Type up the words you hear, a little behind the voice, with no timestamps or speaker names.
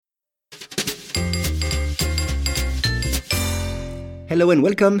Hello and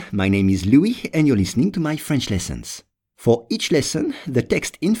welcome. My name is Louis and you're listening to my French lessons. For each lesson, the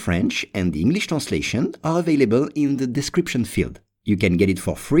text in French and the English translation are available in the description field. You can get it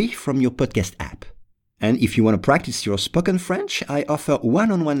for free from your podcast app. And if you want to practice your spoken French, I offer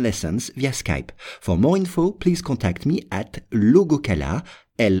one-on-one lessons via Skype. For more info, please contact me at logokala,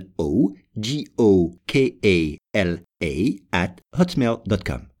 Logokala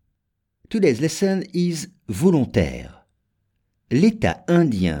 @hotmail.com. Today's lesson is volontaire. L'État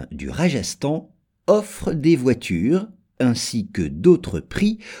indien du Rajasthan offre des voitures ainsi que d'autres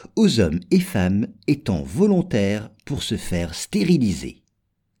prix aux hommes et femmes étant volontaires pour se faire stériliser.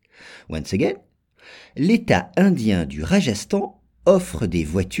 Once again, l'État indien du Rajasthan offre des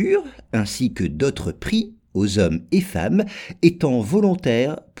voitures ainsi que d'autres prix aux hommes et femmes étant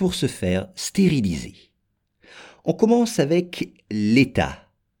volontaires pour se faire stériliser. On commence avec l'État.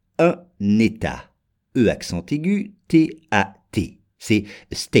 Un État. E accent aigu, T-A-T. C'est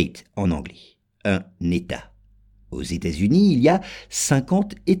state en anglais. Un État. Aux États-Unis, il y a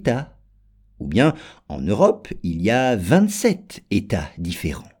 50 États. Ou bien, en Europe, il y a 27 États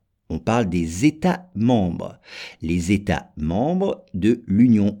différents. On parle des États membres. Les États membres de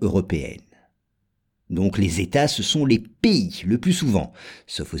l'Union européenne. Donc les États, ce sont les pays le plus souvent,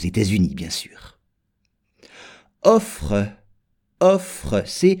 sauf aux États-Unis, bien sûr. Offre. Offre,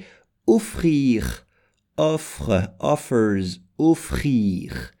 c'est offrir. Offre, offers,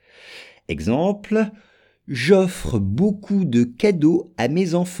 offrir. Exemple, j'offre beaucoup de cadeaux à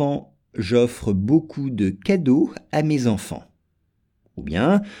mes enfants. J'offre beaucoup de cadeaux à mes enfants. Ou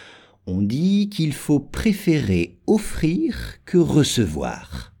bien, on dit qu'il faut préférer offrir que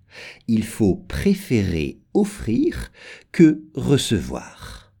recevoir. Il faut préférer offrir que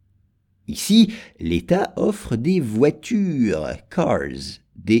recevoir. Ici, l'État offre des voitures, cars,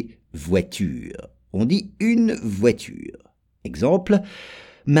 des voitures. On dit une voiture. Exemple,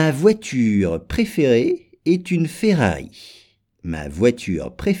 ma voiture préférée est une Ferrari. Ma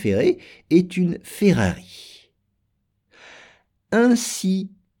voiture préférée est une Ferrari.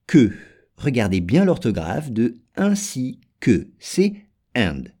 Ainsi que. Regardez bien l'orthographe de ainsi que. C'est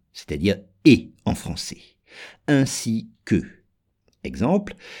and, c'est-à-dire et en français. Ainsi que.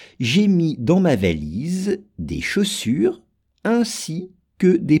 Exemple, j'ai mis dans ma valise des chaussures ainsi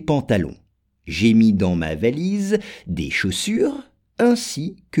que des pantalons. J'ai mis dans ma valise des chaussures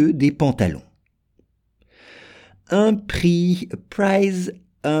ainsi que des pantalons. Un prix, prize,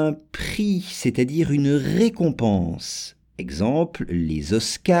 un prix, c'est-à-dire une récompense. Exemple, les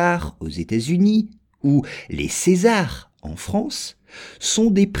Oscars aux États-Unis ou les Césars en France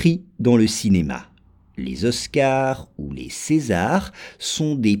sont des prix dans le cinéma. Les Oscars ou les Césars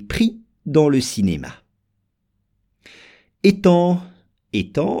sont des prix dans le cinéma. Étant,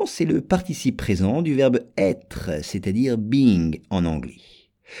 étant, c'est le participe présent du verbe être, c'est-à-dire being en anglais.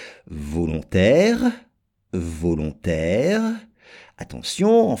 Volontaire, volontaire.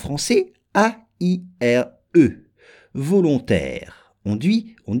 Attention, en français, A-I-R-E. Volontaire. On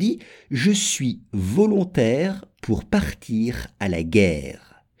dit je suis volontaire pour partir à la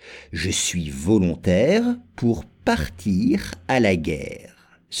guerre. Je suis volontaire pour partir à la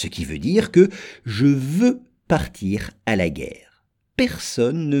guerre. Ce qui veut dire que je veux partir à la guerre.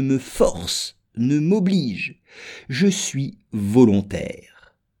 Personne ne me force, ne m'oblige. Je suis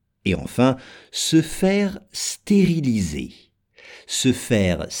volontaire. Et enfin, se faire stériliser. Se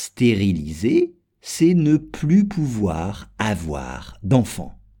faire stériliser, c'est ne plus pouvoir avoir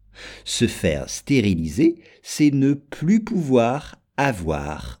d'enfant. Se faire stériliser, c'est ne plus pouvoir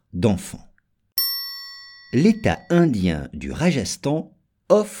avoir d'enfant. L'État indien du Rajasthan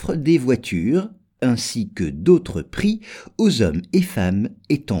offre des voitures ainsi que d'autres prix aux hommes et femmes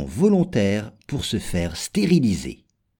étant volontaires pour se faire stériliser.